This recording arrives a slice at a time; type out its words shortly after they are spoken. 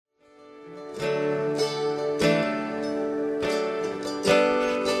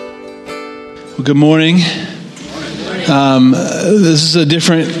Well, good morning. This is a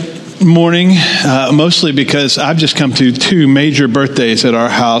different morning, mostly because I've just come to two major birthdays at our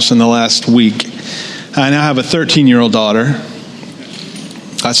house in the last week. I now have a 13-year-old daughter.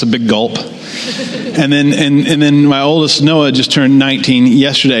 That's a big gulp. And then my oldest, Noah, just turned 19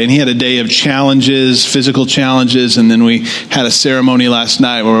 yesterday, and he had a day of challenges, physical challenges, and then we had a ceremony last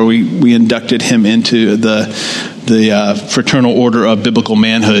night where we inducted him into the Fraternal Order of Biblical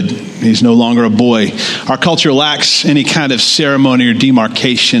Manhood. He's no longer a boy. Our culture lacks any kind of ceremony or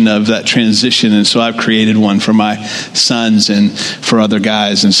demarcation of that transition, and so I've created one for my sons and for other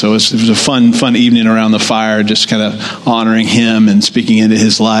guys. And so it was a fun evening around the fire, just kind of honoring him and speaking into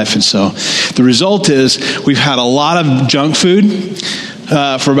his life. And so the result is we've had a lot of junk food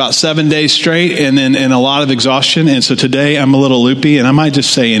for about 7 days straight, and a lot of exhaustion. And so today I'm a little loopy, and I might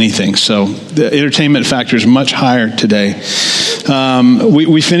just say anything. So the entertainment factor is much higher today.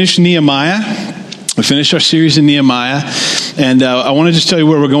 We finished Nehemiah. We finished our series in Nehemiah, and I want to just tell you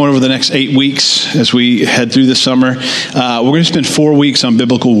where we're going over the next 8 weeks as we head through the summer. We're going to spend 4 weeks on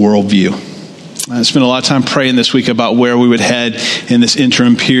biblical worldview. I spent a lot of time praying this week about where we would head in this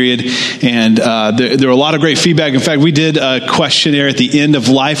interim period, and there were a lot of great feedback. In fact, we did a questionnaire at the end of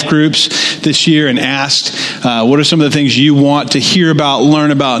life groups this year and asked, what are some of the things you want to hear about,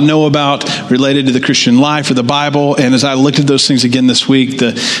 learn about, know about related to the Christian life or the Bible? And as I looked at those things again this week,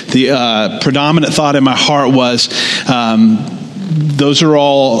 the predominant thought in my heart was, those are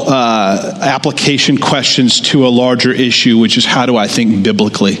all application questions to a larger issue, which is, how do I think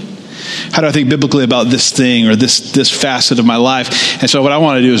biblically? How do I think biblically about this thing or this facet of my life? And so what I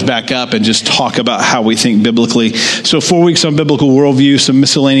want to do is back up and just talk about how we think biblically. So 4 weeks on biblical worldview, some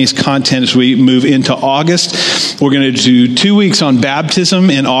miscellaneous content as we move into August. We're going to do 2 weeks on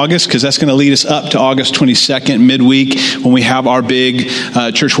baptism in August, because that's going to lead us up to August 22nd, midweek, when we have our big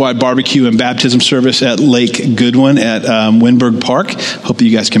church-wide barbecue and baptism service at Lake Goodwin at Winberg Park. Hope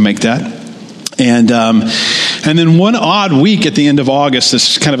you guys can make that. And then one odd week at the end of August,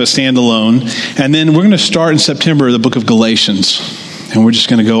 this is kind of a standalone. And then we're going to start in September the book of Galatians. And we're just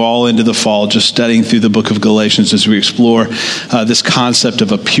going to go all into the fall just studying through the book of Galatians as we explore this concept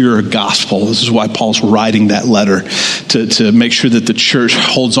of a pure gospel. This is why Paul's writing that letter, to make sure that the church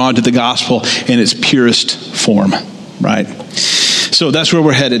holds on to the gospel in its purest form, right? So that's where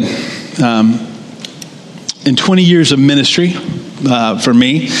we're headed. In 20 years of ministry, for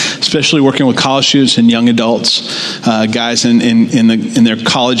me, especially working with college students and young adults, guys in their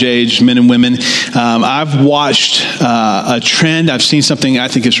college age, men and women, I've watched a trend. I've seen something I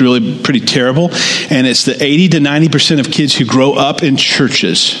think is really pretty terrible, and it's the 80 to 90% of kids who grow up in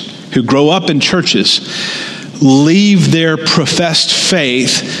churches, leave their professed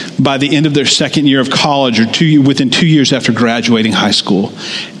faith by the end of their second year of college or within 2 years after graduating high school.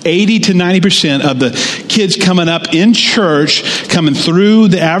 80 to 90% of the kids coming up in church, coming through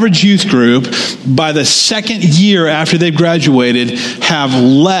the average youth group, by the second year after they've graduated, have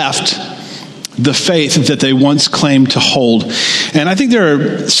left the faith that they once claimed to hold. And I think there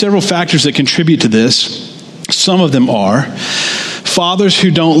are several factors that contribute to this. Some of them are fathers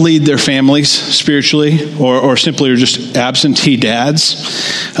who don't lead their families spiritually, or simply are just absentee dads.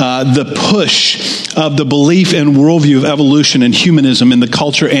 The push of the belief and worldview of evolution and humanism in the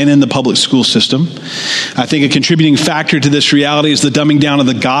culture and in the public school system. I think a contributing factor to this reality is the dumbing down of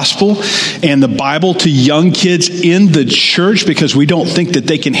the gospel and the Bible to young kids in the church, because we don't think that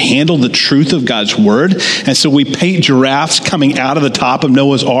they can handle the truth of God's word. And so we paint giraffes coming out of the top of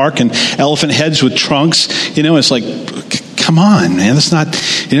Noah's Ark and elephant heads with trunks. It's like, come on, man. That's not,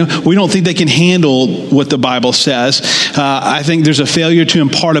 we don't think they can handle what the Bible says. I think there's a failure to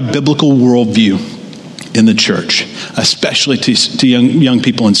impart a biblical worldview in the church, especially to young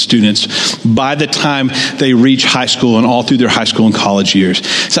people and students by the time they reach high school and all through their high school and college years.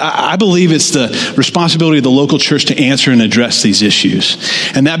 So I believe it's the responsibility of the local church to answer and address these issues.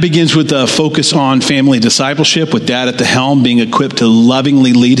 And that begins with a focus on family discipleship, with dad at the helm, being equipped to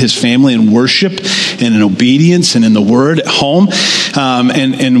lovingly lead his family in worship and in obedience and in the word at home.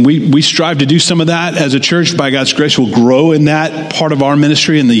 And we strive to do some of that as a church. By God's grace, we'll grow in that part of our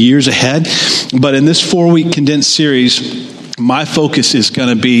ministry in the years ahead. But in this 4-week condensed series, my focus is going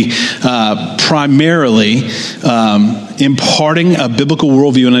to be primarily imparting a biblical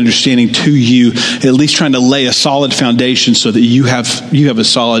worldview and understanding to you, at least trying to lay a solid foundation so that you have a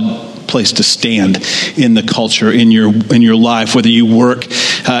solid place to stand in the culture, in your life, whether you work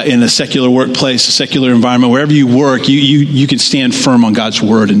in a secular workplace, a secular environment, wherever you work, you can stand firm on God's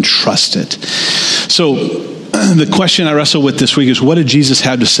word and trust it. So the question I wrestle with this week is, what did Jesus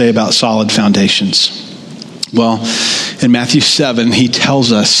have to say about solid foundations? Well, in Matthew 7, he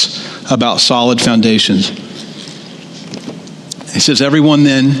tells us about solid foundations. He says, everyone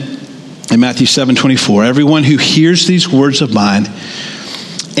then, in Matthew 7:24, everyone who hears these words of mine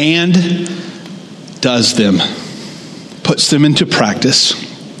and does them, puts them into practice,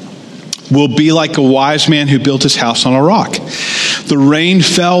 will be like a wise man who built his house on a rock. The rain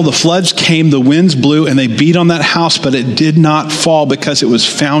fell, the floods came, the winds blew, and they beat on that house, but it did not fall because it was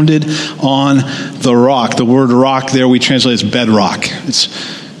founded on the rock. The word rock there we translate as bedrock.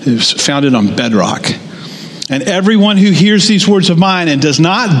 It was founded on bedrock. And everyone who hears these words of mine and does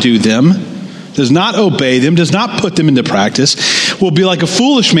not do them, does not obey them, does not put them into practice, will be like a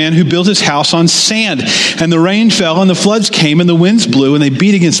foolish man who built his house on sand. And the rain fell, and the floods came, and the winds blew, and they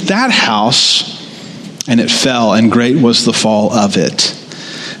beat against that house, and it fell, and great was the fall of it.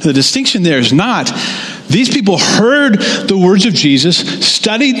 The distinction there is not, these people heard the words of Jesus,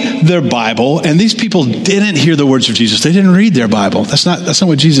 studied their Bible, and these people didn't hear the words of Jesus. They didn't read their Bible. That's not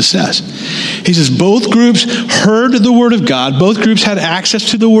what Jesus says. He says both groups heard the word of God. Both groups had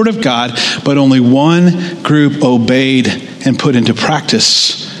access to the word of God, but only one group obeyed and put into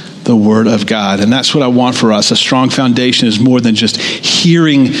practice the word of God. And that's what I want for us. A strong foundation is more than just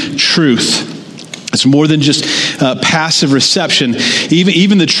hearing truth. It's more than just passive reception.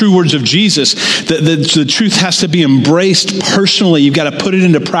 Even the true words of Jesus, the truth has to be embraced personally. You've got to put it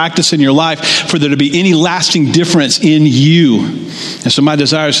into practice in your life for there to be any lasting difference in you. And so my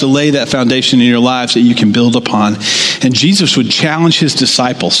desire is to lay that foundation in your lives that you can build upon. And Jesus would challenge his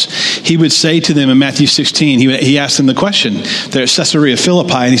disciples. He would say to them in Matthew 16, he asked them the question. They're at Caesarea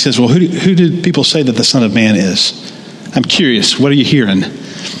Philippi, and he says, well, who do people say that the Son of Man is? I'm curious. What are you hearing?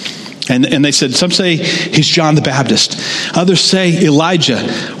 And they said, some say he's John the Baptist. Others say Elijah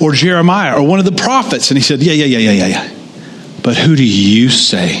or Jeremiah or one of the prophets. And he said, yeah. But who do you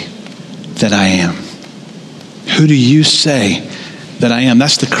say that I am? Who do you say that I am?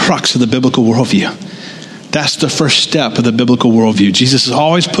 That's the crux of the biblical worldview. That's the first step of the biblical worldview. Jesus is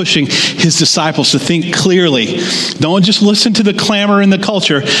always pushing his disciples to think clearly. Don't just listen to the clamor in the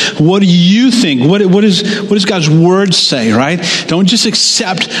culture. What do you think? What does God's word say, right? Don't just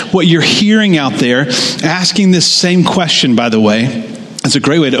accept what you're hearing out there. Asking this same question, by the way, it's a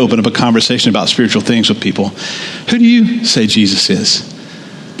great way to open up a conversation about spiritual things with people. Who do you say Jesus is?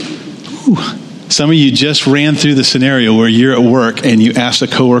 Ooh. Some of you just ran through the scenario where you're at work and you asked a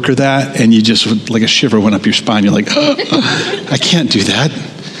coworker that and you just, like a shiver went up your spine. You're like, I can't do that.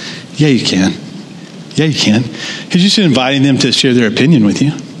 Yeah, you can. Yeah, you can. Because you're just inviting them to share their opinion with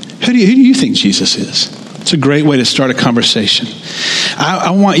you. Who do you think Jesus is? It's a great way to start a conversation.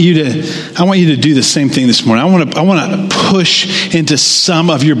 I want you to do the same thing this morning. I want to push into some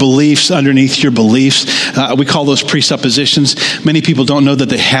of your beliefs underneath your beliefs. We call those presuppositions. Many people don't know that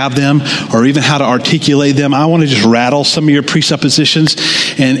they have them or even how to articulate them. I want to just rattle some of your presuppositions,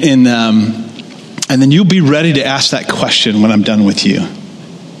 and then you'll be ready to ask that question when I'm done with you.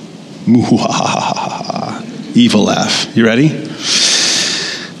 Evil laugh. You ready?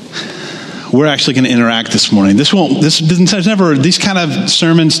 We're actually going to interact this morning. These kind of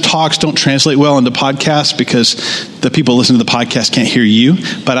sermons, talks don't translate well into podcasts because the people listening to the podcast can't hear you,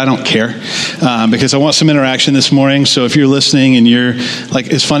 but I don't care because I want some interaction this morning. So if you're listening and you're like,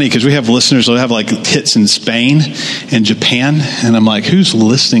 it's funny because we have listeners that have like hits in Spain and Japan, and I'm like, who's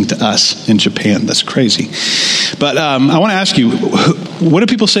listening to us in Japan? That's crazy. But I want to ask you, what do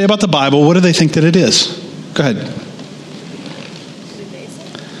people say about the Bible? What do they think that it is? Go ahead.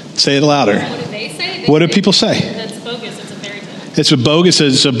 Say it louder. What do they say? What do people say? That's bogus. It's a fairy tale. It's a bogus.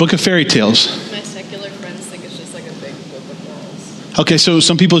 It's a book of fairy tales. My secular friends think it's just like a big book of morals. Okay, so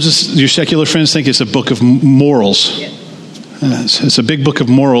some people your secular friends think it's a book of morals. Yeah. It's a big book of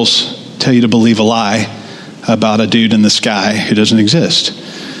morals. Tell you to believe a lie about a dude in the sky who doesn't exist.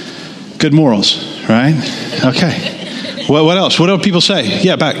 Good morals, right? Okay. What else? What do people say?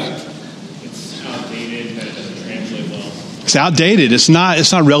 Yeah, back. It's outdated. It's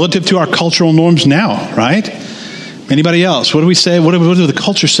not relative to our cultural norms now, right? Anybody else? What do we say? What do the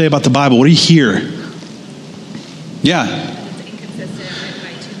culture say about the Bible? What do you hear? Yeah.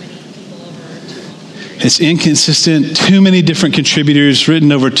 It's inconsistent. Too many different contributors,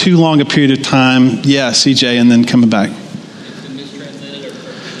 written over too long a period of time. Yeah, CJ, and then coming back.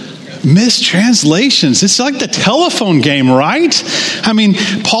 Mistranslations. It's like the telephone game, right? I mean,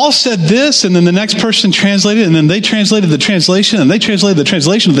 Paul said this, and then the next person translated, and then they translated the translation, and they translated the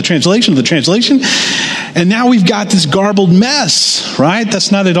translation of the translation of the translation. And now we've got this garbled mess, right?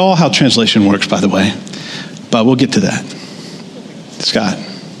 That's not at all how translation works, by the way. But we'll get to that. Scott.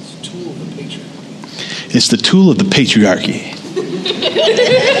 It's the tool of the patriarchy.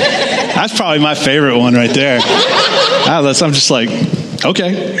 That's probably my favorite one right there. I'm just like,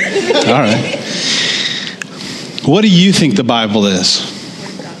 okay, all right. What do you think the Bible is?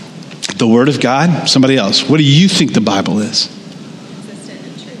 The Word of God? Somebody else. What do you think the Bible is? Consistent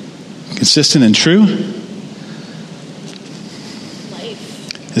and true. Consistent and true?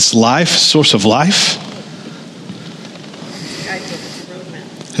 Life. It's life, source of life. I did. It's a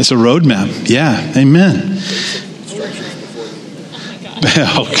roadmap. It's a roadmap. Yeah, amen.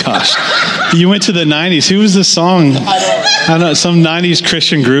 Oh gosh. You went to the 90s. Who was this song? I don't know. Some 90s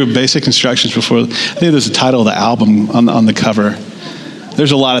Christian group, Basic Instructions before. I think there's the title of the album on the cover.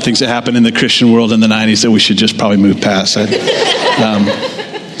 There's a lot of things that happened in the Christian world in the 90s that we should just probably move past.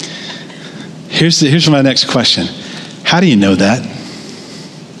 Here's my next question. How do you know that?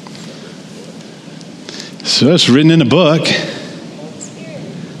 So it's written in a book.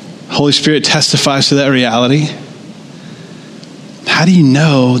 Holy Spirit testifies to that reality. How do you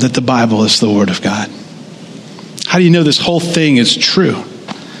know that the Bible is the Word of God? How do you know this whole thing is true?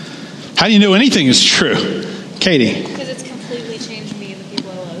 How do you know anything is true? Katie? Because it's completely changed me and the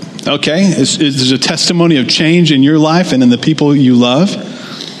people I love. Okay. Is there a testimony of change in your life and in the people you love?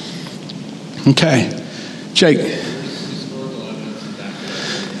 Okay. Jake?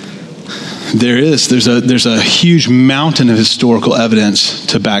 There is. There's a huge mountain of historical evidence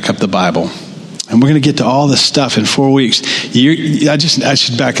to back up the Bible. And we're going to get to all this stuff in 4 weeks. I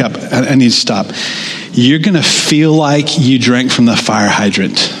should back up. I need to stop. You're going to feel like you drank from the fire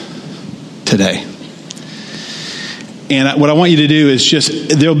hydrant today. And what I want you to do is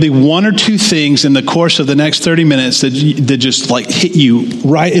there'll be one or two things in the course of the next 30 minutes that just like hit you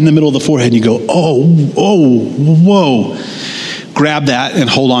right in the middle of the forehead. And you go, oh, whoa. Grab that and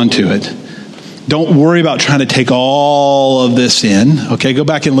hold on to it. Don't worry about trying to take all of this in. Okay, go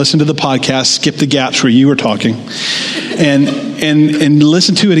back and listen to the podcast. Skip the gaps where you were talking, and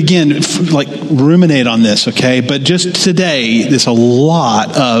listen to it again. Like ruminate on this. Okay, but just today, there's a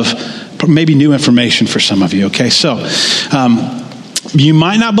lot of maybe new information for some of you. Okay, so you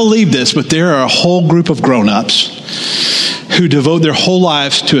might not believe this, but there are a whole group of grown-ups who devote their whole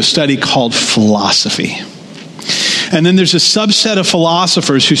lives to a study called philosophy. And then there's a subset of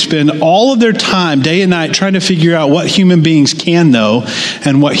philosophers who spend all of their time, day and night, trying to figure out what human beings can know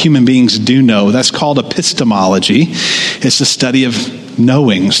and what human beings do know. That's called epistemology. It's the study of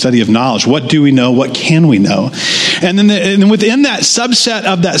knowing, study of knowledge. What do we know? What can we know? And then within that subset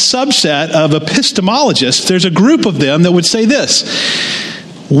of epistemologists, there's a group of them that would say this: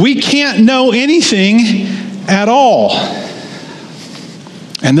 we can't know anything at all.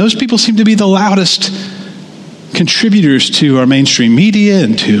 And those people seem to be the loudest contributors to our mainstream media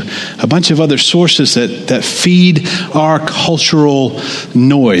and to a bunch of other sources that feed our cultural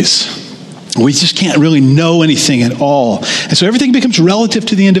noise. We just can't really know anything at all. And so everything becomes relative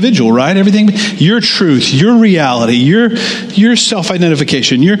to the individual, right? Everything, your truth, your reality, your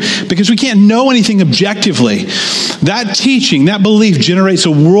self-identification, because we can't know anything objectively. That teaching, that belief generates a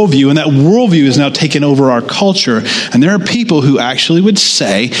worldview, and that worldview is now taken over our culture. And there are people who actually would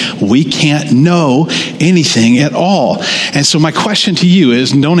say, we can't know anything at all. And so my question to you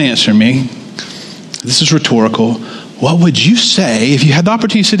is, don't answer me. This is rhetorical. What would you say if you had the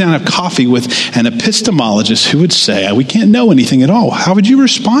opportunity to sit down and have coffee with an epistemologist who would say, we can't know anything at all? How would you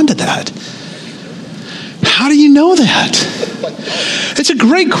respond to that? How do you know that? It's a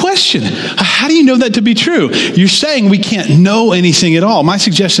great question. How do you know that to be true? You're saying we can't know anything at all. My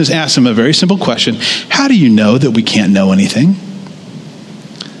suggestion is ask them a very simple question. How do you know that we can't know anything?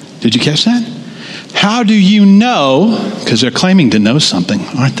 Did you catch that? How do you know, because they're claiming to know something,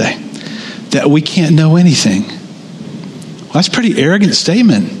 aren't they, that we can't know anything? Well, that's a pretty arrogant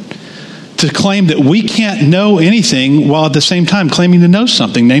statement to claim that we can't know anything while at the same time claiming to know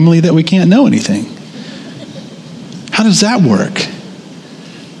something, namely that we can't know anything. How does that work?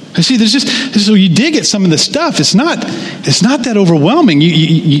 You see, so you dig at some of the stuff. It's not that overwhelming.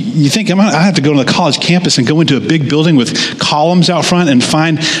 You think I have to go to the college campus and go into a big building with columns out front and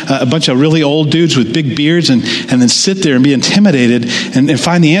find a bunch of really old dudes with big beards and then sit there and be intimidated and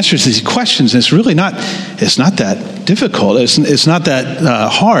find the answers to these questions. And it's really not. It's not that difficult. It's not that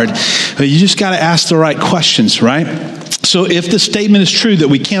hard. But you just got to ask the right questions, right? So if the statement is true that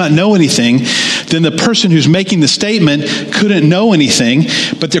we cannot know anything, then the person who's making the statement couldn't know anything,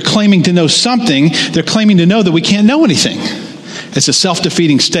 but they're claiming to know something. They're claiming to know that we can't know anything. It's a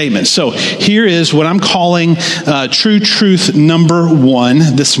self-defeating statement. So here is what I'm calling true truth number one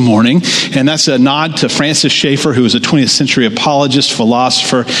this morning. And that's a nod to Francis Schaeffer, who was a 20th century apologist,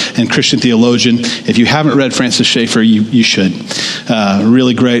 philosopher, and Christian theologian. If you haven't read Francis Schaeffer, you should.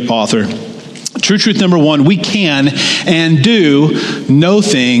 Really great author. True truth number one, we can and do know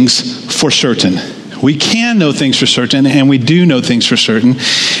things for certain. We can know things for certain, and we do know things for certain.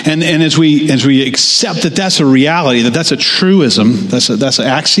 And as we accept that that's a reality, that that's a truism, that's an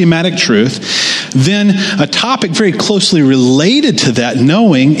axiomatic truth, then a topic very closely related to that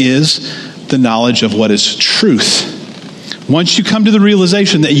knowing is the knowledge of what is truth. Once you come to the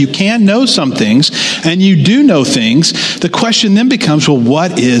realization that you can know some things, and you do know things, the question then becomes, well,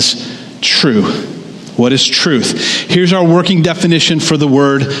 what is true? What is truth? Here's our working definition for the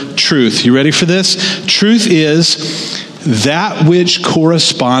word truth. You ready for this? Truth is that which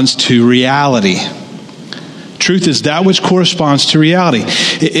corresponds to reality. Truth is that which corresponds to reality.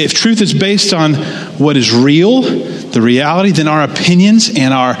 If truth is based on what is real, the reality, then our opinions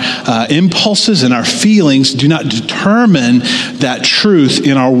and our impulses and our feelings do not determine that truth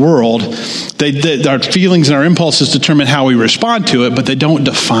in our world. Our feelings and our impulses determine how we respond to it, but they don't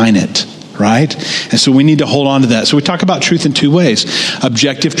define it. Right? And so we need to hold on to that. So we talk about truth in two ways: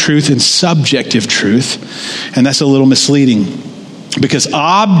 objective truth and subjective truth. And that's a little misleading, because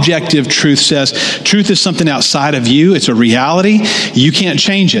objective truth says truth is something outside of you. It's a reality. You can't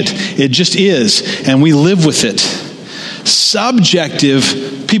change it. It just is. And we live with it.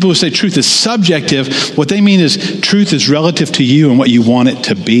 Subjective, people who say truth is subjective, what they mean is truth is relative to you and what you want it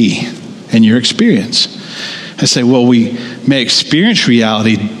to be and your experience. I say, well, we may experience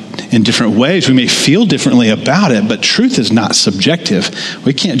reality in different ways. We may feel differently about it, but truth is not subjective.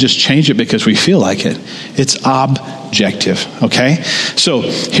 We can't just change it because we feel like it. It's objective, okay? So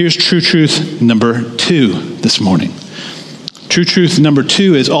here's true truth number 2 this morning. True truth number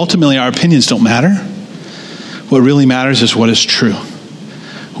 2 is ultimately our opinions don't matter. What really matters is what is true.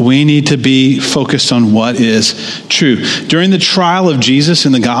 We need to be focused on what is true. During the trial of Jesus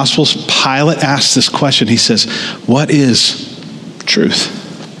in the Gospels, Pilate asked this question. He says, what is truth?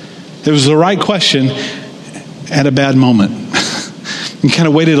 It was the right question at a bad moment. You kind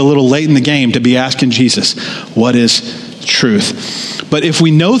of waited a little late in the game to be asking Jesus, what is truth? But if we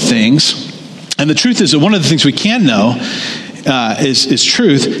know things, and the truth is that one of the things we can know is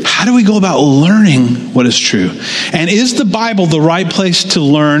truth, how do we go about learning what is true? And is the Bible the right place to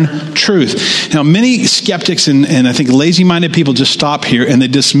learn truth? Now, many skeptics and I think lazy-minded people just stop here and they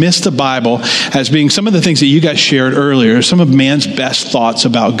dismiss the Bible as being some of the things that you guys shared earlier, some of man's best thoughts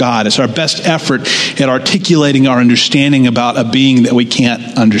about God. It's our best effort at articulating our understanding about a being that we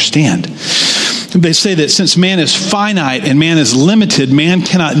can't understand. They say that since man is finite and man is limited, man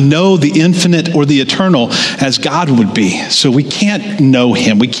cannot know the infinite or the eternal as God would be. So we can't know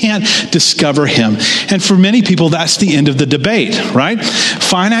him. We can't discover him. And for many people, that's the end of the debate, right?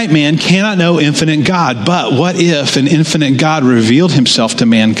 Finite man cannot know infinite God. But what if an infinite God revealed himself to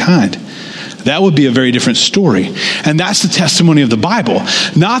mankind? That would be a very different story. And that's the testimony of the Bible.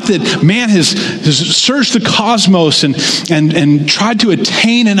 Not that man has searched the cosmos and tried to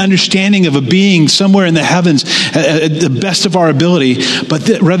attain an understanding of a being somewhere in the heavens at the best of our ability, but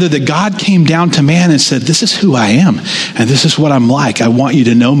that rather that God came down to man and said, this is who I am, and this is what I'm like. I want you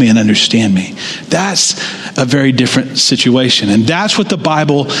to know me and understand me. That's a very different situation. And that's what the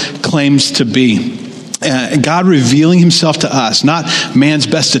Bible claims to be. God revealing himself to us, not man's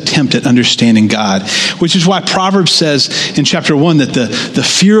best attempt at understanding God. Which is why Proverbs says in chapter 1 that the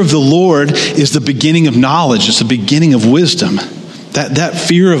fear of the Lord is the beginning of knowledge. It's the beginning of wisdom. That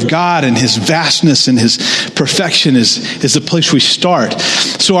fear of God and his vastness and his perfection is the place we start.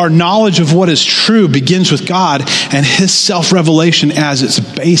 So our knowledge of what is true begins with God and his self-revelation as its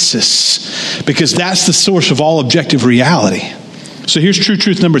basis, because that's the source of all objective reality. So here's true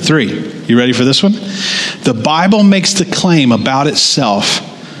truth number 3. You ready for this one? The Bible makes the claim about itself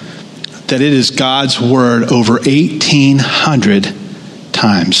that it is God's word over 1,800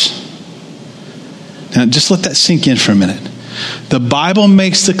 times. Now just let that sink in for a minute. The Bible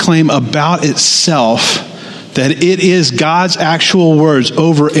makes the claim about itself that it is God's actual words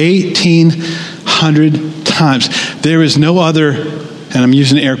over 1,800 times. There is no other, and I'm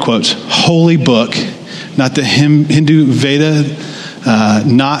using air quotes, holy book, not the Hindu Veda,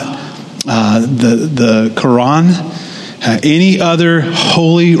 not the Quran, any other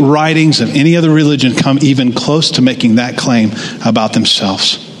holy writings of any other religion come even close to making that claim about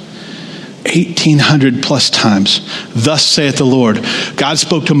themselves. 1,800 plus times. Thus saith the Lord. God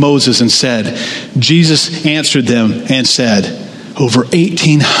spoke to Moses and said, Jesus answered them and said, over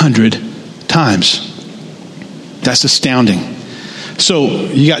 1,800 times. That's astounding. So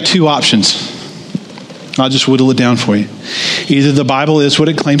you got two options. I'll just whittle it down for you. Either the Bible is what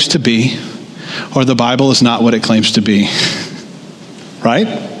it claims to be, or the Bible is not what it claims to be. Right?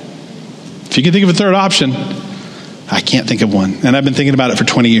 If you can think of a third option, I can't think of one. And I've been thinking about it for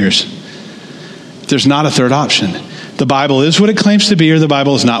 20 years. There's not a third option. the Bible is what it claims to be or the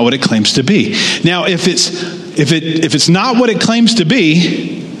Bible is not what it claims to be. Now, if it's not what it claims to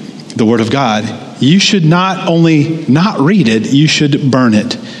be, the Word of God, you should not only not read it, you should burn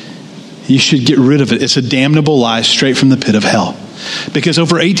it. You should get rid of it. It's a damnable lie straight from the pit of hell. Because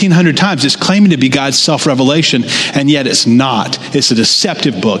over 1,800 times it's claiming to be God's self-revelation, and yet it's not. It's a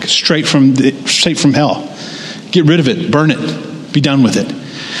deceptive book, straight from hell. Get rid of it. Burn it. Be done with it.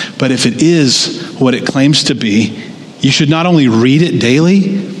 But if it is what it claims to be, you should not only read it daily,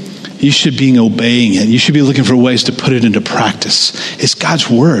 you should be obeying it. You should be looking for ways to put it into practice. It's God's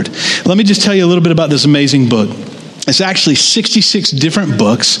Word. Let me just tell you a little bit about this amazing book. It's actually 66 different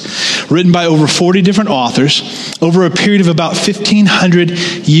books written by over 40 different authors over a period of about 1,500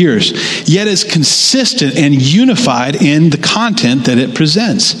 years. Yet it's consistent and unified in the content that it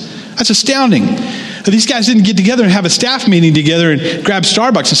presents. That's astounding. These guys didn't get together and have a staff meeting together and grab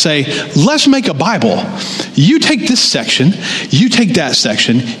Starbucks and say, let's make a Bible. You take this section, you take that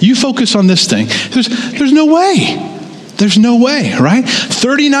section, you focus on this thing. There's no way. There's no way, right?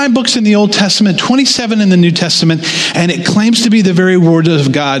 39 books in the Old Testament, 27 in the New Testament, and it claims to be the very word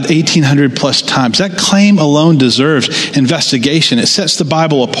of God 1,800 plus times. That claim alone deserves investigation. It sets the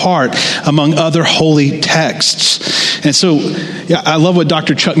Bible apart among other holy texts. And so, I love what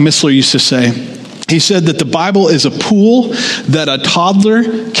Dr. Chuck Missler used to say. He said that the Bible is a pool that a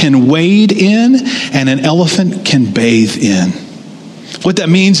toddler can wade in and an elephant can bathe in. What that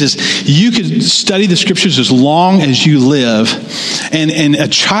means is you could study the scriptures as long as you live, and a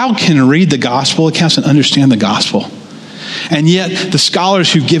child can read the gospel accounts and understand the gospel. And yet the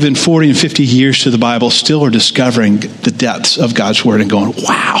scholars who've given 40 and 50 years to the Bible still are discovering the depths of God's word and going,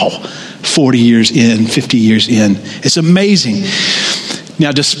 wow, 40 years in, 50 years in. It's amazing.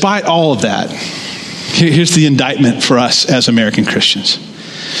 Now, despite all of that, here's the indictment for us as American Christians.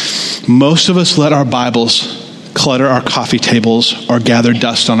 Most of us let our Bibles clutter our coffee tables or gather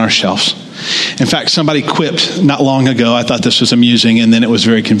dust on our shelves. In fact, somebody quipped not long ago, I thought this was amusing, and then it was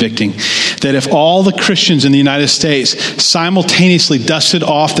very convicting, that if all the Christians in the United States simultaneously dusted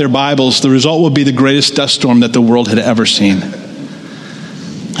off their Bibles, the result would be the greatest dust storm that the world had ever seen.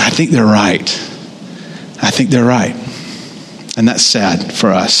 I think they're right. I think they're right. And that's sad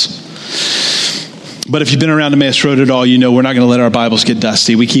for us. But if you've been around Emmaus Road at all, you know we're not going to let our Bibles get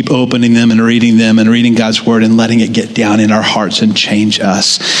dusty. We keep opening them and reading God's Word and letting it get down in our hearts and change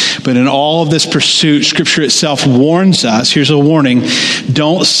us. But in all of this pursuit, Scripture itself warns us, here's a warning,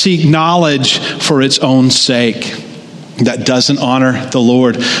 don't seek knowledge for its own sake. That doesn't honor the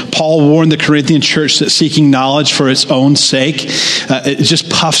Lord. Paul warned the Corinthian church that seeking knowledge for its own sake, it just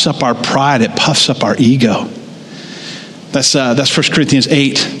puffs up our pride. It puffs up our ego. That's 1 Corinthians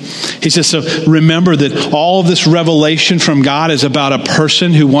 8. He says, so remember that all of this revelation from God is about a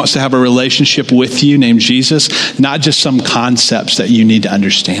person who wants to have a relationship with you named Jesus, not just some concepts that you need to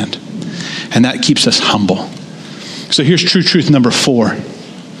understand. And that keeps us humble. So here's true truth number 4.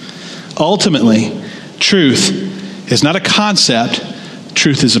 Ultimately, truth is not a concept.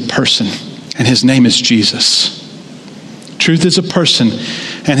 Truth is a person, and his name is Jesus. Truth is a person,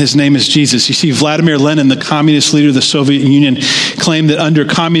 and his name is Jesus. You see, Vladimir Lenin, the communist leader of the Soviet Union, claimed that under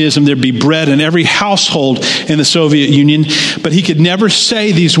communism there'd be bread in every household in the Soviet Union, but he could never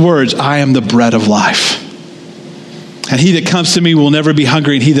say these words, I am the bread of life. And he that comes to me will never be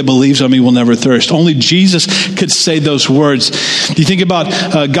hungry, and he that believes on me will never thirst. Only Jesus could say those words. You think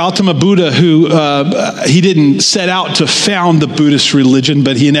about Gautama Buddha, who he didn't set out to found the Buddhist religion,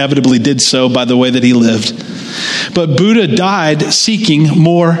 but he inevitably did so by the way that he lived. But Buddha died seeking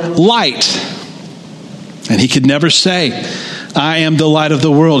more light. And he could never say, I am the light of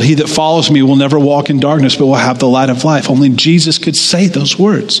the world. He that follows me will never walk in darkness, but will have the light of life. Only Jesus could say those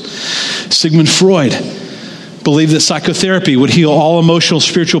words. Sigmund Freud believed that psychotherapy would heal all emotional,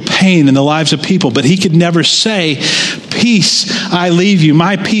 spiritual pain in the lives of people, but he could never say, peace I leave you,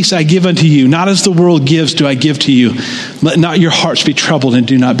 my peace I give unto you. Not as the world gives do I give to you. Let not your hearts be troubled and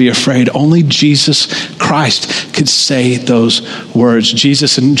do not be afraid. Only Jesus Christ could say those words.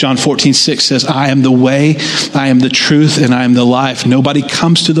 Jesus in John 14:6 says, I am the way, I am the truth, and I am the life. Nobody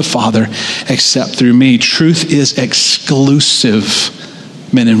comes to the Father except through me. Truth is exclusive,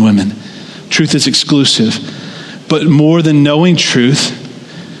 men and women. Truth is exclusive. But more than knowing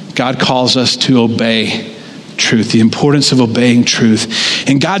truth, God calls us to obey truth, the importance of obeying truth.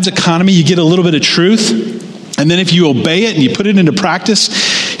 In God's economy, you get a little bit of truth, and then if you obey it and you put it into practice,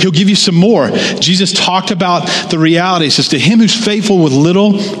 he'll give you some more. Jesus talked about the reality. He says, to him who's faithful with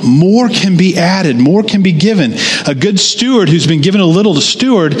little, more can be added, more can be given. A good steward who's been given a little to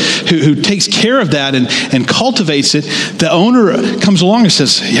steward, who takes care of that and cultivates it, the owner comes along and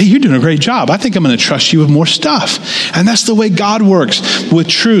says, hey, you're doing a great job. I think I'm going to trust you with more stuff. And that's the way God works with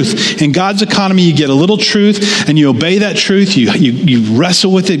truth. In God's economy, you get a little truth and you obey that truth. You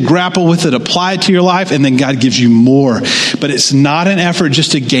wrestle with it, grapple with it, apply it to your life, and then God gives you more. But it's not an effort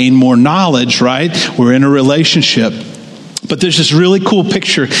just to gain more knowledge, right? We're in a relationship. But there's this really cool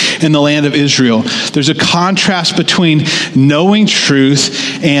picture in the land of Israel. There's a contrast between knowing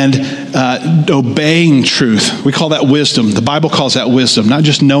truth and obeying truth. We call that wisdom. The Bible calls that wisdom, not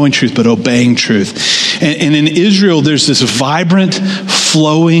just knowing truth, but obeying truth. And in Israel, there's this vibrant,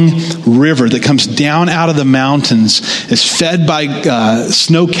 flowing river that comes down out of the mountains. It's fed by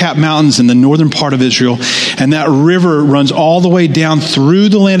snow-capped mountains in the northern part of Israel. And that river runs all the way down through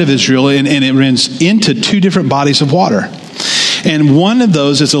the land of Israel, and it runs into two different bodies of water. And one of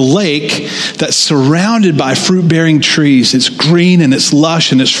those is a lake that's surrounded by fruit-bearing trees. It's green and it's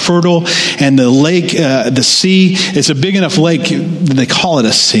lush and it's fertile. And the lake, the sea, it's a big enough lake, they call it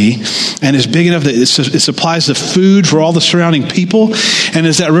a sea. And it's big enough that it supplies the food for all the surrounding people. And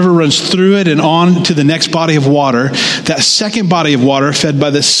as that river runs through it and on to the next body of water, that second body of water fed by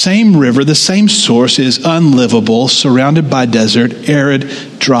the same river, the same source, is unlivable, surrounded by desert, arid,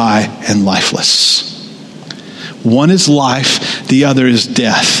 dry, and lifeless. One is life, the other is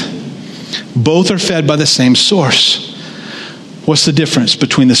death. Both are fed by the same source. What's the difference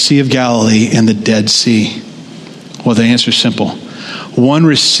between the Sea of Galilee and the Dead Sea? Well, the answer is simple. One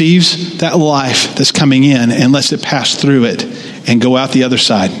receives that life that's coming in and lets it pass through it and go out the other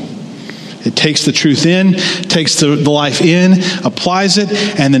side. It takes the truth in, takes the life in, applies it,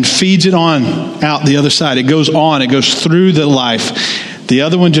 and then feeds it on out the other side. It goes on, it goes through the life. The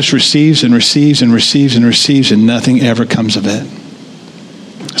other one just receives and receives and receives and receives, and nothing ever comes of it.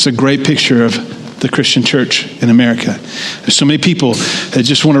 It's a great picture of the Christian church in America. There's so many people that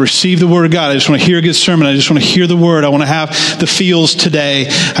just want to receive the word of God. I just want to hear a good sermon. I just want to hear the word. I want to have the feels today.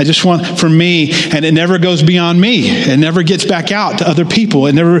 I just want for me, and it never goes beyond me. It never gets back out to other people.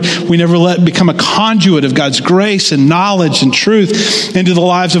 We never let it become a conduit of God's grace and knowledge and truth into the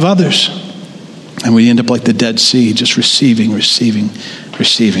lives of others. And we end up like the Dead Sea, just receiving.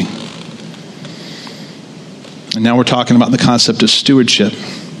 And now we're talking about the concept of stewardship.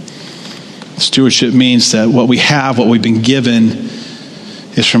 Stewardship means that what we have, what we've been given,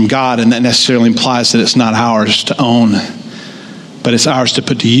 is from God, and that necessarily implies that it's not ours to own, but it's ours to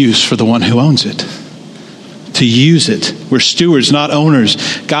put to use for the one who owns it. To use it. We're stewards, not owners.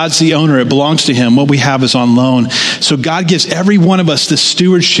 God's the owner. It belongs to him. What we have is on loan. So God gives every one of us this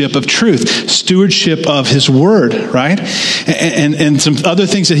stewardship of truth, stewardship of his word, right? And some other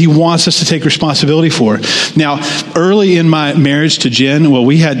things that he wants us to take responsibility for. Now, early in my marriage to Jen, well,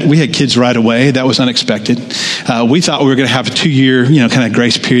 we had kids right away. That was unexpected. We thought we were going to have a 2-year, kind of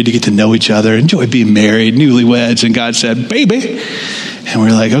grace period to get to know each other, enjoy being married, newlyweds. And God said, baby. And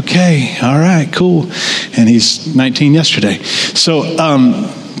we're like, okay, all right, cool. And he's 19 yesterday. So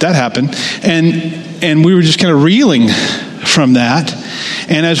that happened. And we were just kind of reeling from that.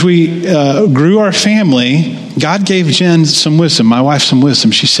 And as we grew our family, God gave Jen some wisdom, my wife some wisdom.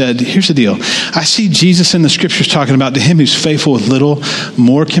 She said, here's the deal. I see Jesus in the scriptures talking about to him who's faithful with little,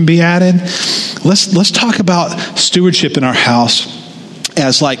 more can be added. Let's talk about stewardship in our house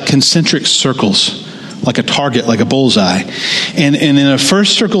as like concentric circles. Like a target, like a bullseye. And in a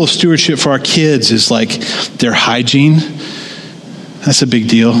first circle of stewardship for our kids is like their hygiene. That's a big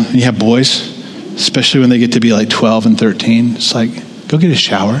deal. You have boys, especially when they get to be like 12 and 13. It's like, go get a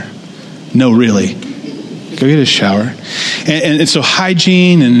shower. No, really. Go get a shower. And so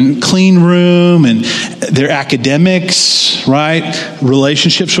hygiene and clean room and their academics, right?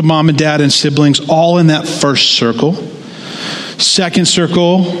 Relationships with mom and dad and siblings, all in that first circle. Second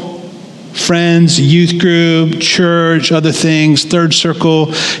circle, friends, youth group, church, other things. Third circle.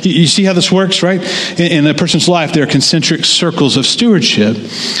 You see how this works, right? In a person's life, there are concentric circles of stewardship.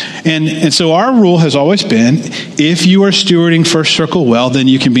 And so our rule has always been, if you are stewarding first circle well, then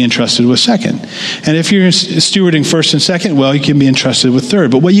you can be entrusted with second. And if you're stewarding first and second well, you can be entrusted with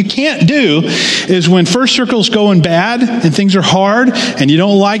third. But what you can't do is when first circle's going bad and things are hard and you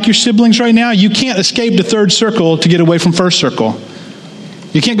don't like your siblings right now, you can't escape to third circle to get away from first circle.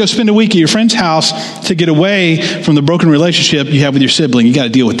 You can't go spend a week at your friend's house to get away from the broken relationship you have with your sibling. You got to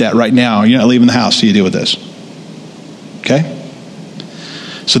deal with that right now. You're not leaving the house, so you deal with this. Okay?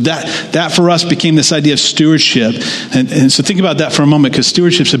 So that for us became this idea of stewardship. And so think about that for a moment, because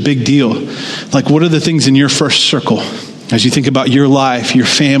stewardship's a big deal. Like, what are the things in your first circle? As you think about your life, your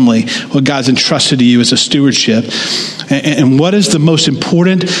family, what God's entrusted to you as a stewardship. And what is the most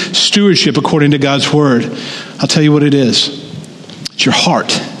important stewardship according to God's word? I'll tell you what it is. It's your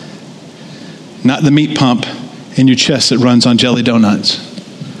heart. Not the meat pump in your chest that runs on jelly donuts.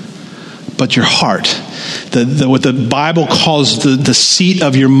 But your heart. What the Bible calls the seat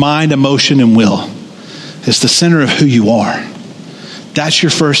of your mind, emotion, and will. It's the center of who you are. That's your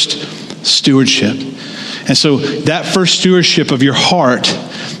first stewardship. And so that first stewardship of your heart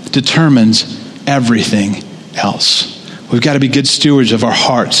determines everything else. We've got to be good stewards of our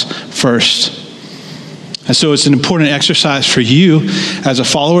hearts first. And so it's an important exercise for you as a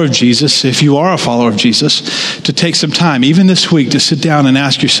follower of Jesus, if you are a follower of Jesus, to take some time, even this week, to sit down and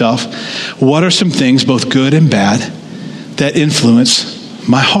ask yourself, what are some things, both good and bad, that influence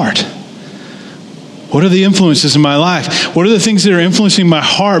my heart? What are the influences in my life? What are the things that are influencing my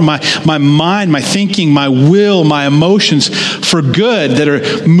heart, my mind, my thinking, my will, my emotions for good, that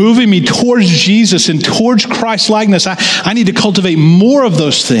are moving me towards Jesus and towards Christ likeness? I need to cultivate more of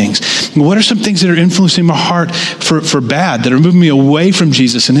those things. What are some things that are influencing my heart for bad, that are moving me away from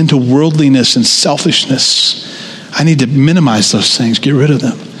Jesus and into worldliness and selfishness? I need to minimize those things, get rid of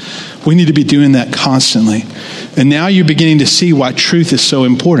them. We need to be doing that constantly. And now you're beginning to see why truth is so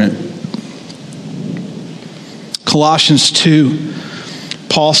important. Colossians 2,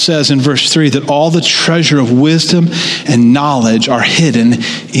 Paul says in verse 3 that all the treasure of wisdom and knowledge are hidden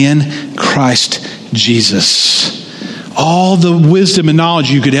in Christ Jesus. All the wisdom and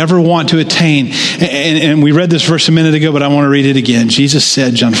knowledge you could ever want to attain. And we read this verse a minute ago, but I want to read it again. Jesus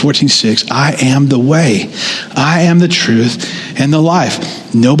said, John 14:6, I am the way, I am the truth, and the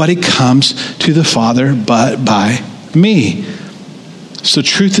life. Nobody comes to the Father but by me. So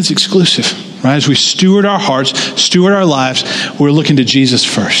truth is exclusive. Right? As we steward our hearts, steward our lives, we're looking to Jesus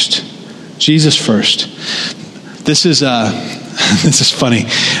first. Jesus first. This is funny.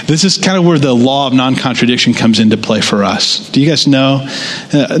 This is kind of where the law of non-contradiction comes into play for us. Do you guys know?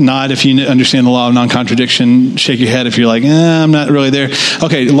 Nod if you understand the law of non-contradiction. Shake your head if you're like, I'm not really there.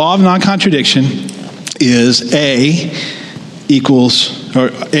 Okay, law of non-contradiction is A equals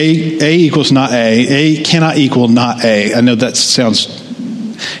not A. A cannot equal not A. I know that sounds...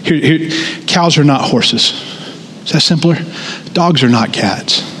 Here, cows are not horses. Is that simpler? Dogs are not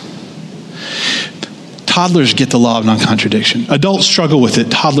cats. Toddlers get the law of non-contradiction. Adults struggle with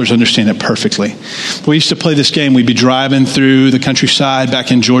it. Toddlers understand it perfectly. We used to play this game. We'd be driving through the countryside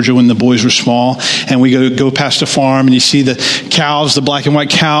back in Georgia when the boys were small, and we go past a farm, and you see the cows, the black and white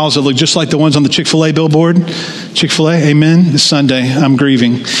cows that look just like the ones on the Chick-fil-A billboard. Chick-fil-A, amen? It's Sunday. I'm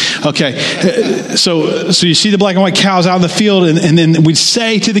grieving. Okay, so you see the black and white cows out in the field, and then we'd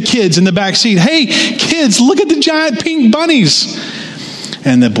say to the kids in the back seat, hey, kids, look at the giant pink bunnies.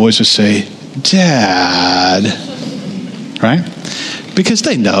 And the boys would say, Dad, right? Because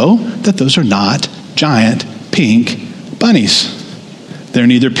they know that those are not giant pink bunnies. They're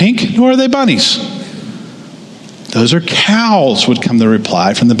neither pink nor are they bunnies. Those are cows, would come the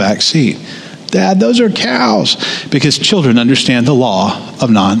reply from the back seat. Dad, those are cows. Because children understand the law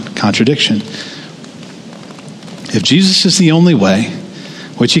of non-contradiction. If Jesus is the only way,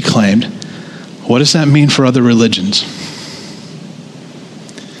 which he claimed, what does that mean for other religions?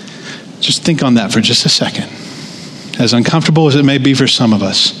 Just think on that for just a second. As uncomfortable as it may be for some of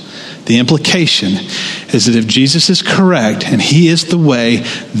us, the implication is that if Jesus is correct and he is the way,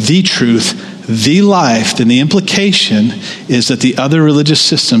 the truth, the life, then the implication is that the other religious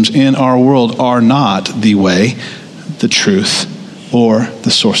systems in our world are not the way, the truth, or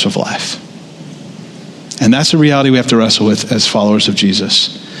the source of life. And that's a reality we have to wrestle with as followers of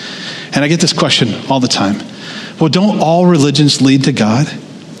Jesus. And I get this question all the time. Well, don't all religions lead to God?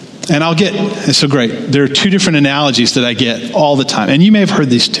 And it's so great. There are two different analogies that I get all the time. And you may have heard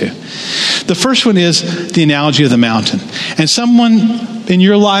these too. The first one is the analogy of the mountain. And someone in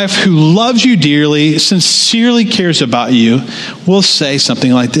your life who loves you dearly, sincerely cares about you, will say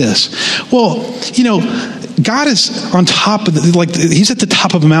something like this. Well, God is on top of he's at the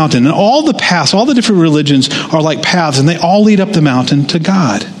top of a mountain. And all the paths, all the different religions are like paths. And they all lead up the mountain to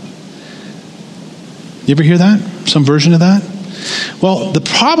God. You ever hear that? Some version of that? Well, the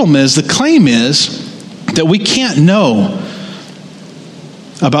problem is, the claim is that we can't know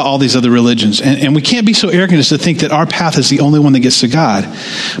about all these other religions. And we can't be so arrogant as to think that our path is the only one that gets to God.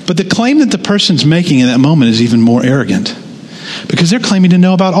 But the claim that the person's making in that moment is even more arrogant. Because they're claiming to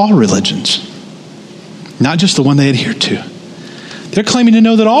know about all religions. Not just the one they adhere to. They're claiming to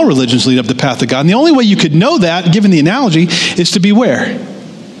know that all religions lead up the path of God. And the only way you could know that, given the analogy, is to be where?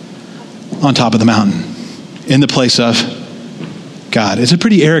 On top of the mountain. In the place of God. It's a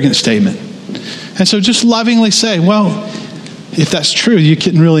pretty arrogant statement. And so just lovingly say, well, if that's true, you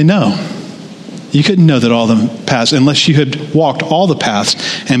couldn't really know. You couldn't know that all the paths, unless you had walked all the paths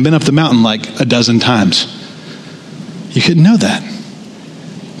and been up the mountain like a dozen times. You couldn't know that.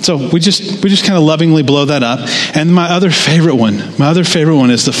 So we just kind of lovingly blow that up. And my other favorite one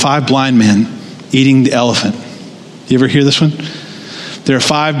is the 5 blind men eating the elephant. You ever hear this one? There are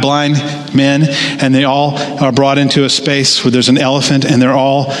 5 blind men, and they all are brought into a space where there's an elephant, and they're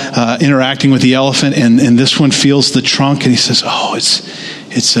all interacting with the elephant. And this one feels the trunk, and he says, "Oh,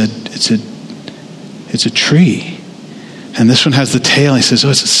 it's a tree." And this one has the tail. He says,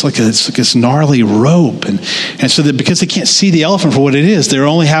 "Oh, it's like this gnarly rope." And so that because they can't see the elephant for what it is, they're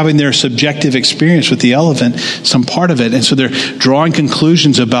only having their subjective experience with the elephant, some part of it. And so they're drawing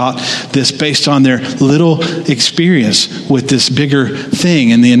conclusions about this based on their little experience with this bigger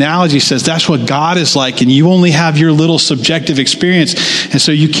thing. And the analogy says that's what God is like, and you only have your little subjective experience. And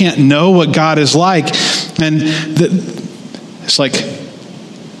so you can't know what God is like. And it's like,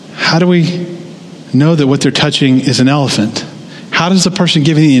 how do we know that what they're touching is an elephant? How does the person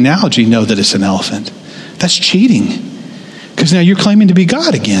giving the analogy know that it's an elephant? That's cheating. Because now you're claiming to be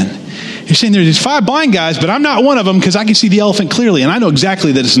God again. You're saying there's these 5 blind guys, but I'm not one of them because I can see the elephant clearly and I know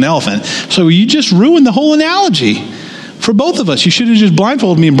exactly that it's an elephant. So you just ruined the whole analogy for both of us. You should have just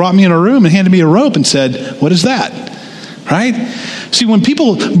blindfolded me and brought me in a room and handed me a rope and said, "What is that?" Right? See, when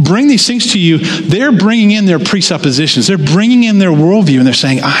people bring these things to you, they're bringing in their presuppositions. They're bringing in their worldview, and they're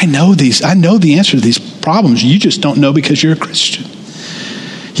saying, I know the answer to these problems. You just don't know because you're a Christian.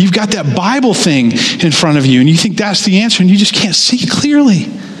 You've got that Bible thing in front of you, and you think that's the answer, and you just can't see clearly.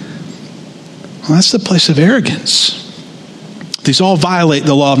 Well, that's the place of arrogance. These all violate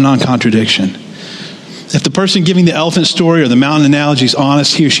the law of non-contradiction. If the person giving the elephant story or the mountain analogy is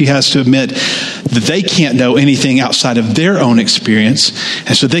honest, he or she has to admit that they can't know anything outside of their own experience.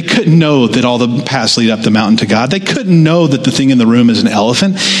 And so they couldn't know that all the paths lead up the mountain to God. They couldn't know that the thing in the room is an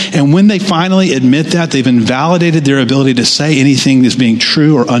elephant. And when they finally admit that, they've invalidated their ability to say anything as being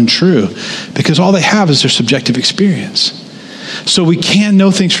true or untrue, because all they have is their subjective experience. So we can know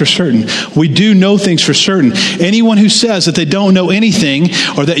things for certain. We do know things for certain. Anyone who says that they don't know anything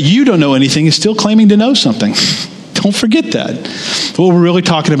or that you don't know anything is still claiming to know something. Don't forget that. What we're really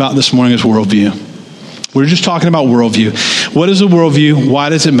talking about this morning is worldview. We're just talking about worldview. What is a worldview? Why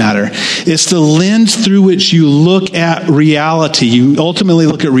does it matter? It's the lens through which you look at reality. You ultimately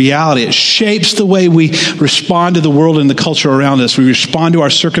look at reality. It shapes the way we respond to the world and the culture around us. We respond to our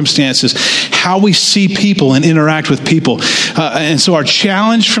circumstances, how we see people and interact with people. And so our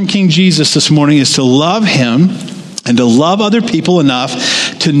challenge from King Jesus this morning is to love him and to love other people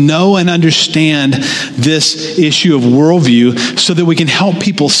enough to know and understand this issue of worldview so that we can help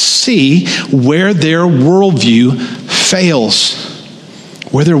people see where their worldview fails.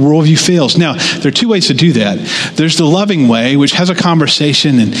 Where their worldview fails. Now, there are 2 ways to do that. There's the loving way, which has a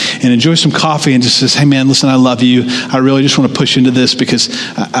conversation and enjoys some coffee and just says, "Hey man, listen, I love you. I really just want to push into this because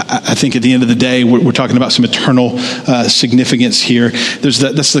I think at the end of the day, we're talking about some eternal significance here."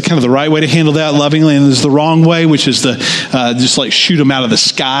 That's the kind of the right way to handle that lovingly. And there's the wrong way, which is the just like shoot them out of the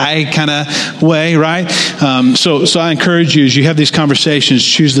sky kind of way, right? So I encourage you, as you have these conversations,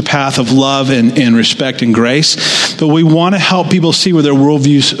 choose the path of love and respect and grace. But we want to help people see where their worldviews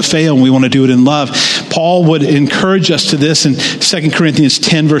fail, and we want to do it in love. Paul would encourage us to this in 2 Corinthians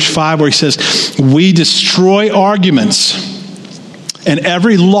 10, verse 5, where he says, "We destroy arguments and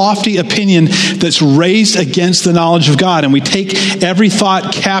every lofty opinion that's raised against the knowledge of God, and we take every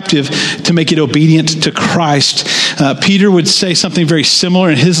thought captive to make it obedient to Christ." Peter would say something very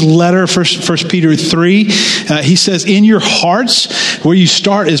similar in his letter, 1 Peter 3. He says, "In your hearts, where you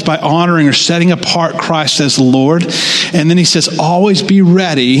start is by honoring or setting apart Christ as the Lord." And then he says, "Always be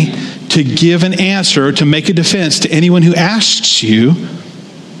ready to give an answer, to make a defense to anyone who asks you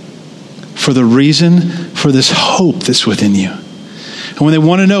for the reason for this hope that's within you." And when they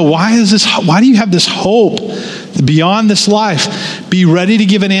want to know, why do you have this hope beyond this life? Be ready to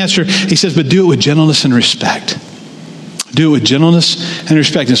give an answer. He says, but do it with gentleness and respect. Do it with gentleness and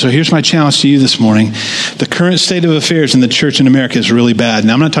respect. And so here's my challenge to you this morning. The current state of affairs in the church in America is really bad.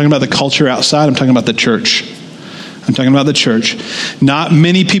 Now, I'm not talking about the culture outside. I'm talking about the church. I'm talking about the church. Not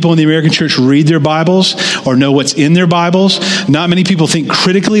many people in the American church read their Bibles or know what's in their Bibles. Not many people think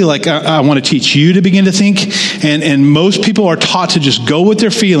critically, like I want to teach you to begin to think. And most people are taught to just go with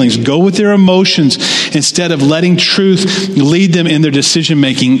their feelings, go with their emotions, instead of letting truth lead them in their decision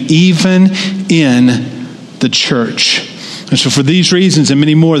making, even in the church. And so for these reasons and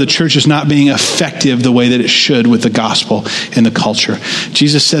many more, the church is not being effective the way that it should with the gospel in the culture.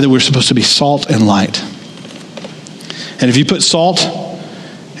 Jesus said that we're supposed to be salt and light. And if you put salt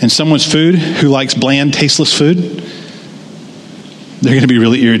in someone's food who likes bland, tasteless food, They're going to be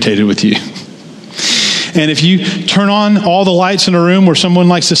really irritated with you. And if you turn on all the lights in a room where someone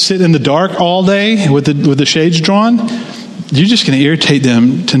likes to sit in the dark all day with the shades drawn, you're just going to irritate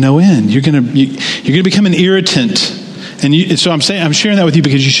them to no end. You're going to become an irritant. And so I'm sharing that with you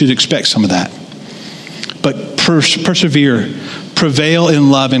because you should expect some of that. But persevere, prevail in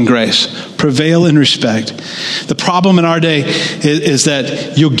love and grace, prevail in respect. The problem in our day is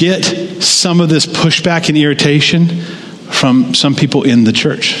that you'll get some of this pushback and irritation from some people in the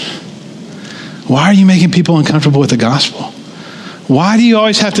church. Why are you making people uncomfortable with the gospel? Why do you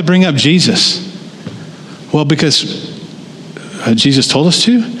always have to bring up Jesus? Well, because Jesus told us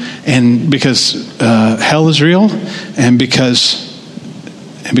to, and because hell is real, and because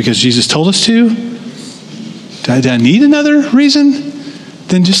Jesus told us to. Do I need another reason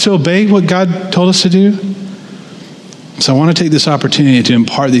than just to obey what God told us to do? So I want to take this opportunity to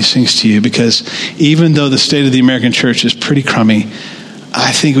impart these things to you, because even though the state of the American church is pretty crummy,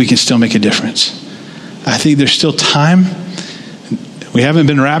 I think we can still make a difference. I think there's still time. We haven't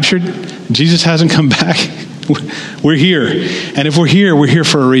been raptured. Jesus hasn't come back. We're here. And if we're here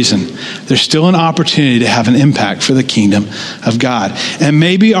for a reason. There's still an opportunity to have an impact for the kingdom of God. And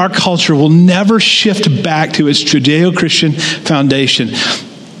maybe our culture will never shift back to its Judeo-Christian foundation,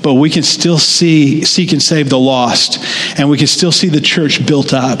 but we can still seek and save the lost. And we can still see the church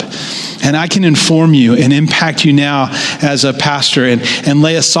built up. And I can inform you and impact you now as a pastor and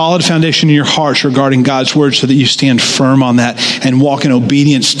lay a solid foundation in your hearts regarding God's word so that you stand firm on that and walk in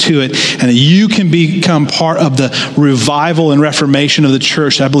obedience to it. And that you can become part of the revival and reformation of the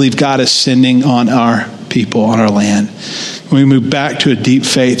church I believe God is sending on our people, on our land. We move back to a deep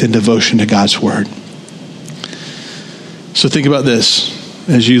faith and devotion to God's word. So think about this.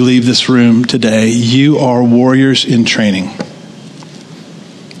 As you leave this room today, you are warriors in training.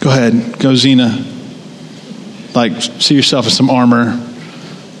 Go ahead. Go, Zena. See yourself in some armor.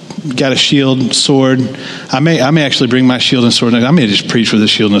 Got a shield, sword. I may actually bring my shield and sword. I may just preach with a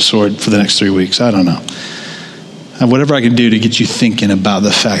shield and a sword for the next 3 weeks. I don't know. And whatever I can do to get you thinking about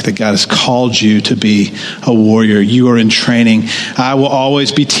the fact that God has called you to be a warrior. You are in training. I will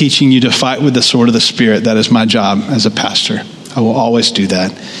always be teaching you to fight with the sword of the Spirit. That is my job as a pastor. I will always do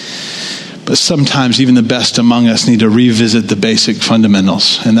that. But sometimes even the best among us need to revisit the basic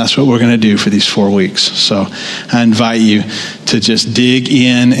fundamentals. And that's what we're going to do for these 4 weeks. So I invite you to just dig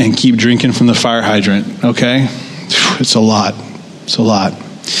in and keep drinking from the fire hydrant. Okay? It's a lot. It's a lot.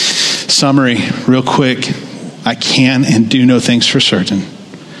 Summary, real quick. I can and do know things for certain.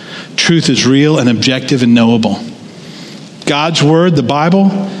 Truth is real and objective and knowable. God's word, the Bible,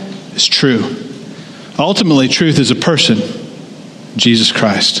 is true. Ultimately, truth is a person, Jesus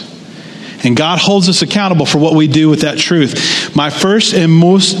Christ. And God holds us accountable for what we do with that truth. My first and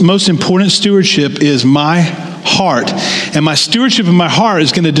most important stewardship is my heart. And my stewardship of my heart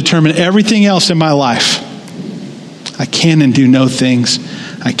is going to determine everything else in my life. I can and do know things.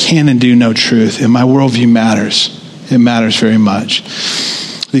 I can and do know truth. And my worldview matters. It matters very much.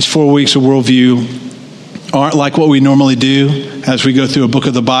 These 4 weeks of worldview aren't like what we normally do as we go through a book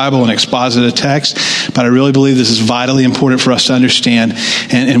of the Bible and exposit a text. But I really believe this is vitally important for us to understand.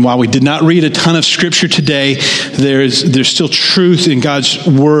 And while we did not read a ton of scripture today, there's still truth in God's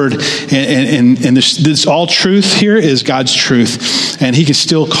word. And this all truth here is God's truth. And he can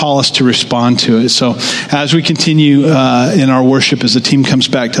still call us to respond to it. So as we continue in our worship, as the team comes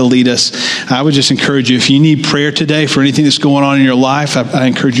back to lead us, I would just encourage you, if you need prayer today for anything that's going on in your life, I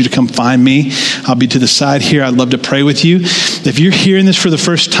encourage you to come find me. I'll be to the side here. I'd love to pray with you. If you're hearing this for the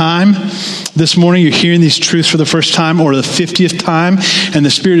first time this morning, you're hearing these truths for the first time or the 50th time, and the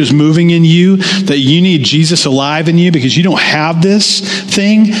Spirit is moving in you that you need Jesus alive in you because you don't have this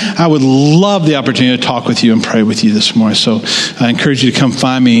thing, I would love the opportunity to talk with you and pray with you this morning. So I encourage you to come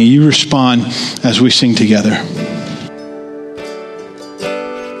find me and you respond as we sing together.